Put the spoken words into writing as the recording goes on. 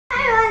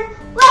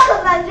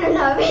guys to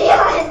another video,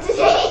 and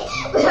today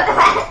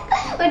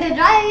we're the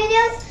drawing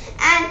videos,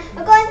 and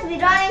we're going to be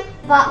drawing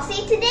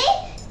Boxy today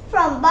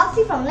from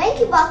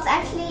Lankybox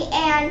actually,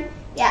 and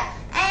yeah,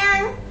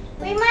 and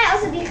we might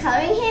also be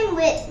coloring him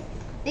with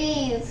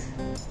these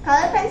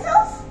color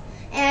pencils,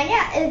 and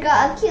yeah, it's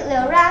got a cute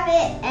little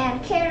rabbit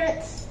and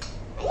carrots,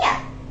 and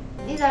yeah,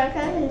 these are the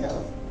color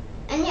pencils,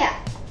 and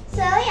yeah, so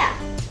yeah,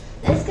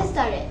 let's get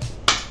started.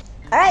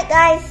 Alright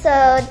guys,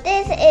 so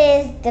this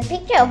is the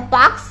picture of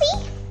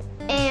Boxy,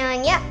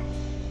 and yeah,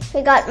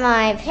 we got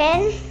my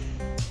pen.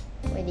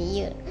 Where do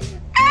you?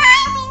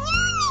 I'm a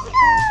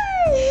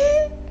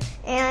unicorn!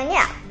 And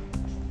yeah,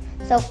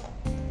 so,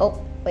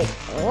 oh wait,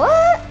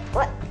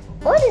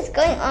 what is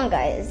going on,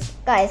 guys?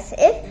 Guys,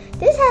 if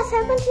this has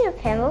happened to your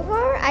pen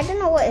before, I don't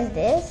know what is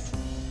this,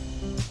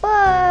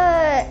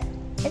 but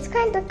it's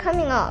kind of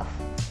coming off.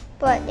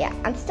 But yeah,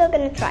 I'm still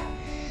gonna try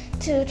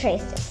to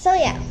trace this. So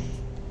yeah.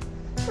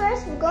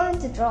 First, we're going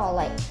to draw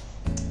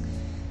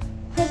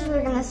first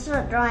we're going to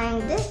start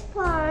drawing this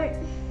part.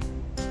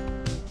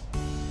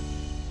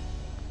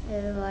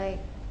 It's like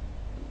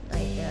the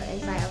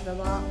inside of the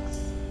box,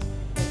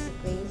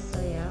 basically,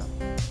 so yeah.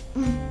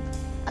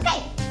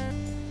 Okay,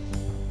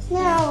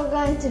 now we're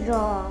going to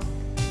draw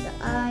the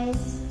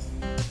eyes.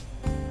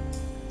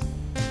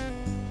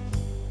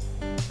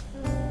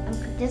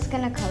 I'm just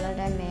going to color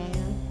them in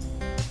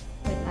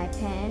with my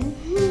pen.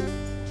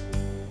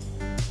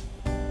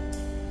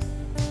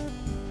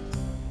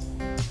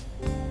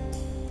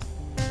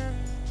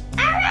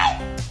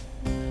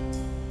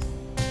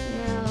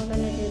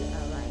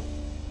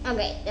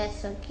 Okay, that's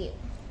so cute.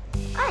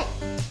 Alright,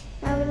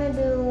 now we're gonna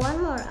do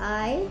one more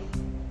eye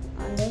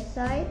on this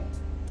side.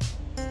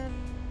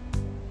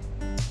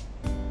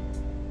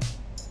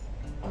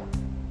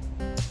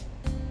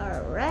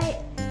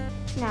 Alright,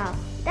 now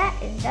that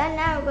is done.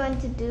 Now we're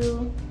going to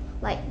do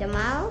like the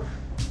mouth.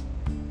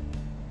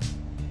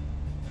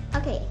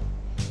 Okay,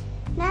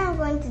 now we're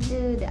going to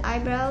do the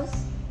eyebrows.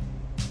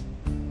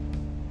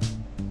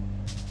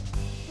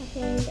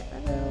 Okay, the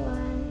other one.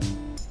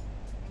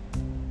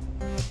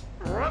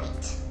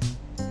 Alright,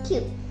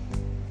 cute.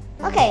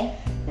 Okay,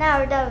 now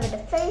we're done with the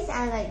face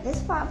and like this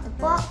part of the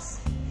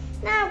box.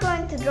 Now I'm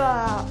going to draw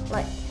out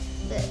like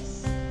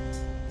this.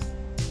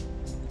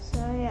 So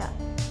yeah.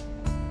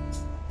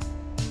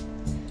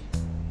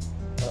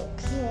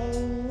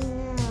 Okay,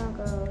 now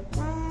go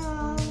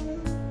down.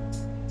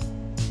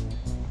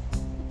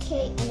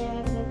 Okay, and then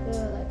I'm gonna go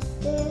like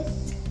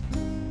this.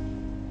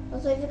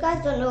 Also, if you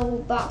guys don't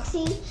know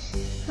Boxy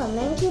from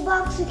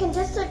Lankybox, you can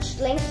just search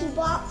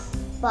Lankybox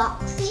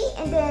Boxy,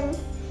 and then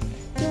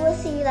you will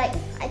see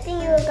I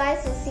think you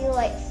guys will see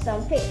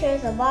some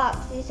pictures of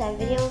Boxy, some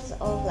videos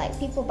of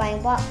people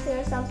buying Boxy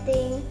or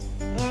something.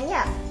 And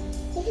yeah,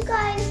 if you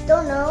guys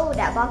don't know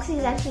that Boxy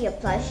is actually a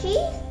plushie,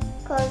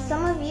 because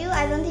some of you,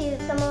 I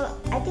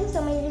think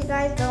some of you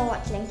guys don't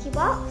watch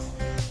Lankybox,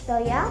 so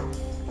yeah,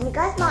 and you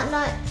guys might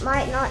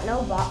not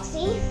know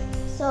Boxy,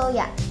 so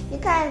yeah, you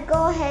can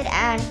go ahead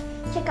and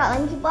check out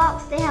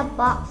Lankybox. They have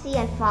Boxy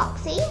and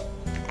Foxy.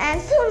 And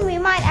soon we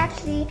might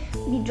actually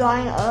be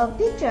drawing a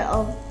picture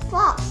of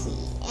Foxy,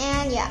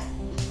 and yeah.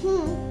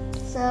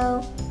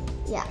 So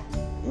yeah,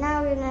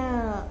 now we're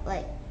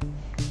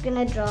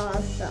gonna draw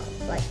some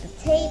the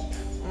tape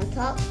on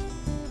top.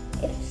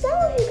 If some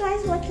of you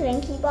guys watch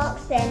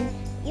Lankybox, then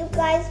you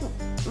guys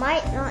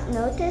might not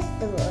notice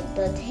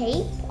the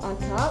tape on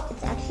top.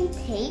 It's actually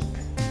tape.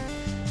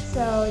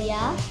 So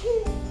yeah,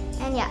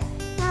 and yeah.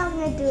 Now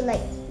we're gonna do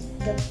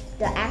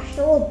the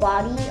actual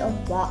body of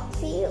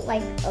Boxy,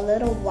 a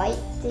little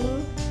white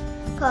thing,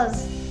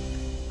 because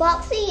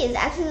Boxy is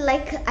actually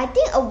I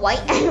think a white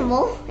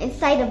animal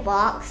inside a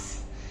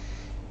box,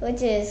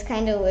 which is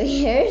kind of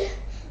weird,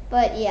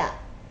 but yeah.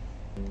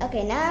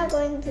 Okay, now I'm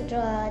going to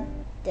draw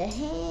the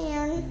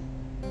hand.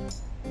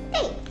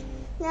 Hey,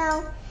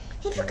 now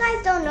if you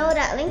guys don't know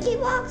that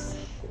Lankybox,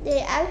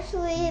 they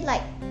actually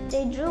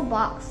they drew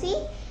Boxy,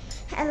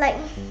 and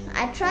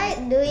I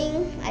tried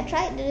doing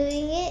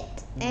it.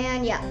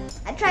 And yeah,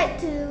 I tried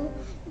to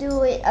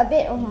do it a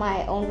bit of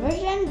my own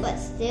version, but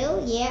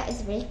still, yeah,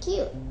 it's very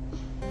cute.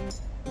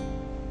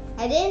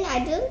 I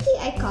don't think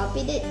I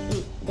copied it,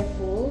 the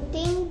full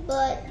thing,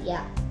 but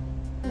yeah,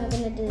 I'm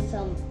gonna do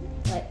some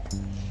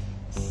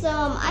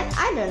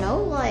I don't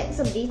know,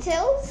 some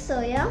details.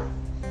 So yeah.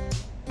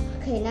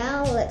 Okay,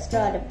 now let's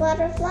draw the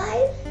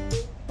butterfly,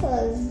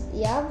 cause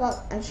yeah,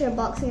 I'm sure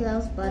Boxy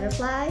loves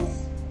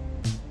butterflies.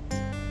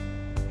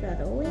 Draw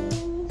the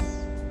wings.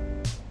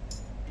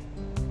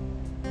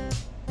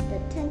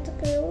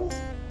 Tentacles.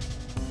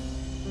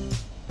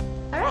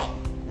 Alright,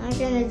 now I'm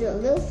gonna do a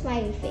little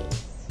smiley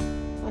face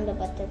on the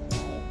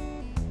butterfly.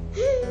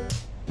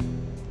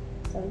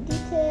 Some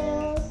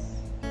details.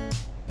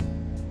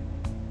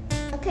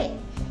 Okay,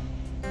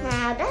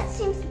 now that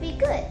seems to be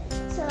good.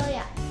 So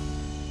yeah,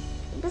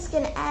 I'm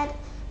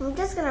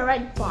just gonna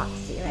write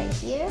Boxy right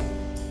here.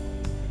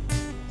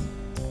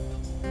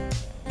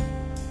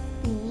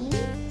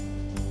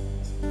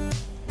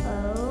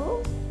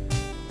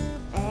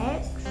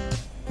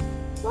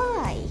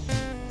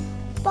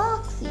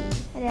 Boxy.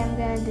 And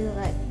then I'm gonna do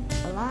like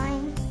a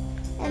line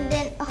and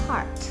then a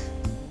heart.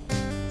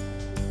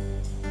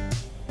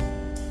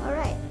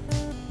 Alright.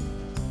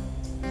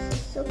 This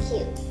is so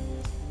cute.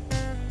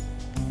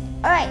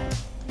 Alright.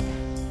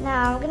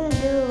 Now I'm gonna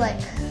do like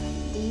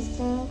these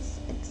things.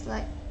 It's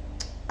like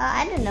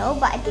I don't know,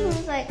 but I think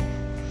it's like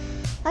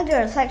the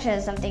reflection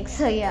or something.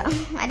 So yeah,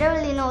 I don't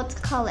really know what to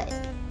call it.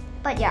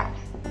 But yeah.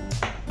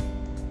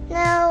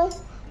 Now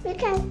we're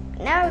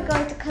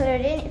going to color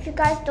it in. If you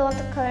guys don't want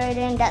to color it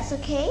in, that's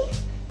okay,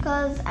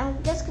 because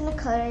I'm just gonna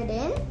color it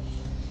in.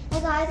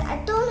 And guys,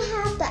 I don't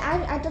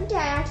think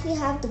I actually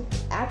have the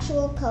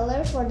actual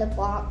color for the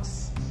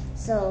box.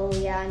 So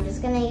yeah, I'm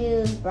just gonna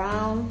use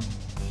brown.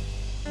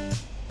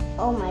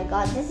 Oh my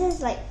god, this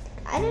is like,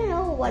 I don't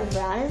know what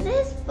brown is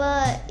this,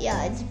 but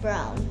yeah, it's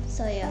brown.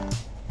 So yeah.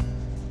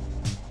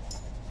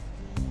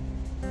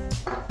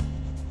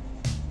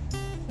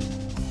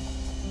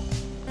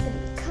 I'm gonna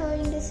be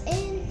coloring this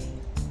in.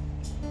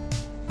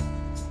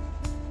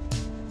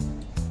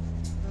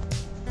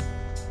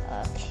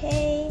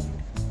 Okay.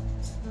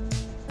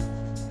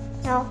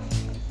 Now,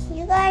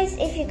 you guys,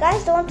 if you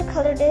guys don't want to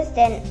color this,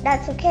 then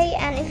that's okay.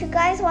 And if you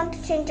guys want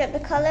to change up the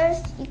colors,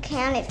 you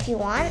can if you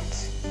want.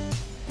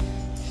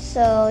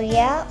 So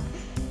yeah,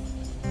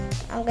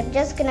 I'm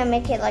just gonna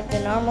make it like the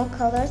normal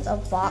colors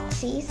of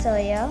Boxy. So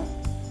yeah.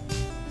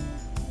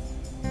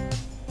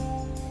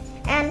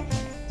 And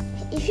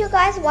if you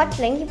guys watch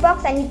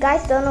Lankybox and you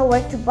guys don't know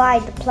where to buy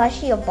the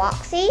plushie of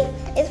Boxy,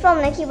 it's from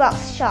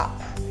Lankybox shop.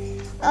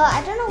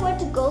 I don't know where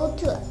to go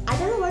to. I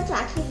don't know where to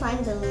actually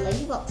find the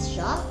Lankybox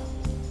shop,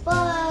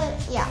 but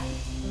yeah.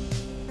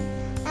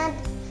 And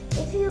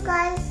if you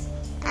guys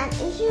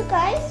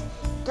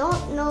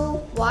don't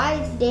know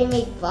why they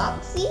make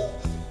Boxy,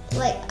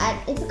 like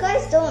if you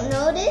guys don't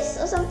know this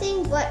or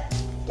something, but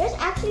there's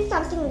actually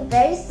something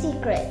very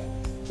secret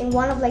in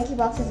one of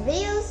Lankybox's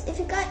videos. If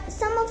you guys,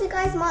 some of you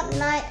guys might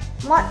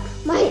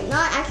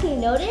not actually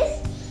know this.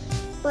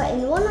 But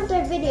in one of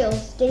their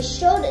videos, they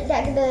showed that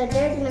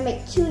they're gonna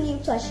make 2 new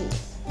plushies.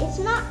 It's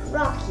not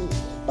Rocky,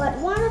 but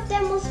one of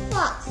them was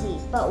Foxy.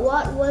 But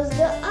what was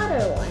the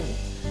other one?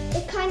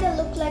 It kind of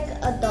looked like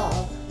a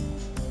dog.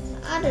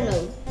 I don't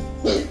know.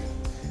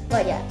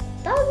 But yeah,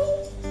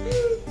 doggy.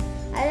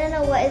 I don't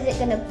know what is it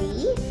gonna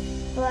be,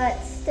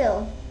 but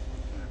still,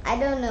 I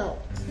don't know,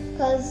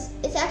 cause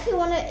it's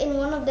actually in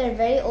one of their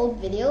very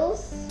old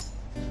videos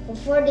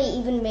before they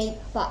even made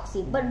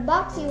Foxy. But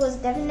Boxy was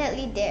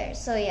definitely there.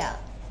 So yeah.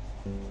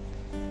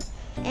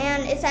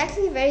 And it's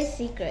actually very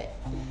secret.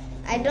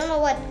 I don't know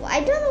what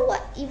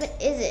even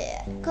is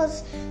it,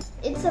 because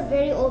it's a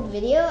very old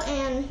video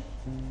and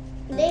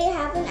they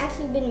haven't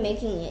actually been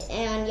making it.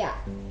 And yeah,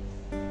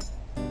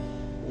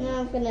 now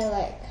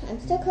I'm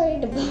still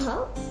coloring the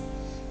box.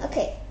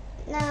 Okay,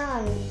 now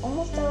I'm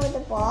almost done with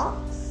the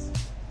box.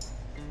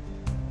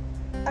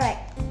 Alright,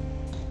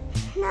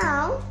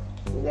 now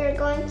we're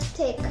going to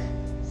take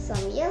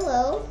some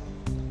yellow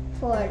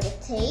for the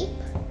tape.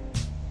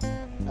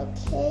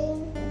 Okay,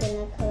 I'm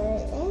gonna color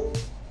it in.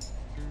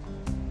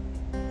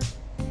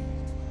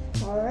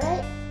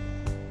 Alright,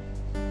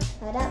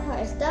 now that part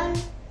is done.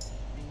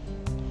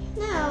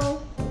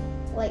 Now,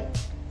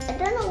 I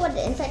don't know what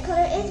the inside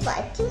color is, but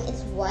I think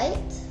it's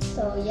white.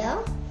 So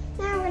yeah,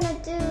 now we're gonna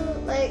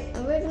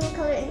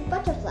color in the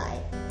butterfly.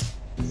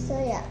 So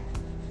yeah,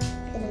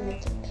 I'm gonna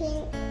make it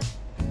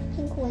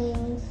pink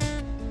wings.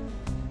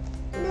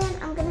 And then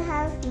I'm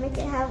gonna make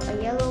it have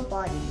a yellow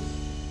body.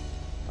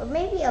 Or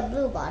maybe a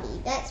blue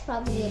body. That's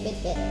probably a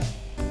bit better.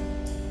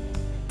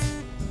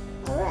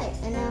 Alright,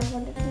 and now I'm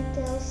going to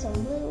detail some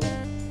blue.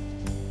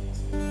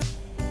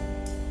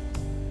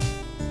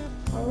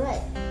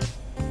 Alright.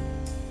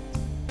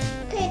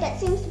 Okay, that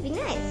seems to be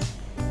nice.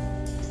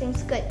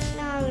 Seems good.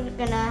 Now we're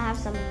gonna have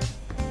some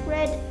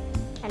red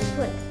and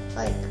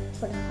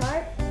put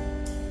heart.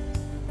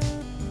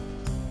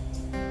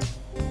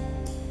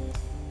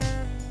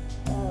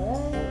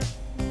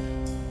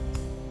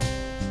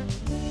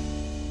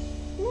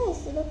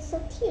 It looks so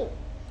cute.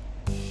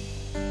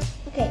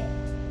 Okay,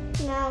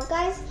 now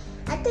guys,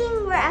 I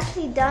think we're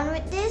actually done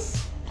with this.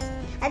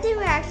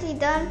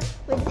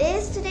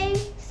 Today.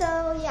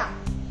 So yeah,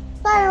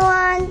 bye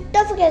everyone.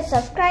 Don't forget to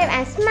subscribe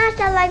and smash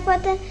that like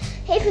button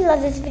if you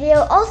love this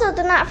video. Also,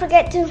 do not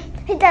forget to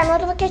hit that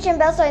notification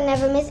bell so you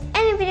never miss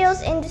any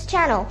videos in this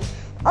channel.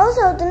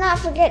 Also, do not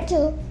forget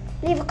to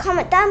leave a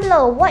comment down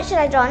below. What should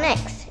I draw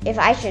next? If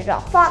I should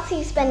draw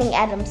Foxy spending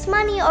Adam's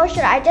money, or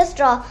should I just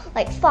draw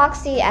like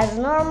Foxy as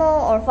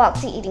normal, or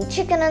Foxy eating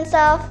chicken and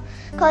stuff?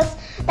 Because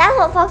that's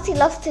what Foxy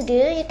loves to do.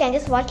 You can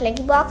just watch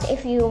Lankybox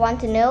if you want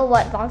to know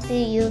what Foxy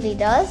usually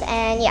does.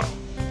 And yeah,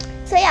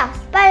 so yeah,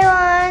 bye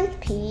everyone,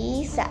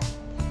 peace out.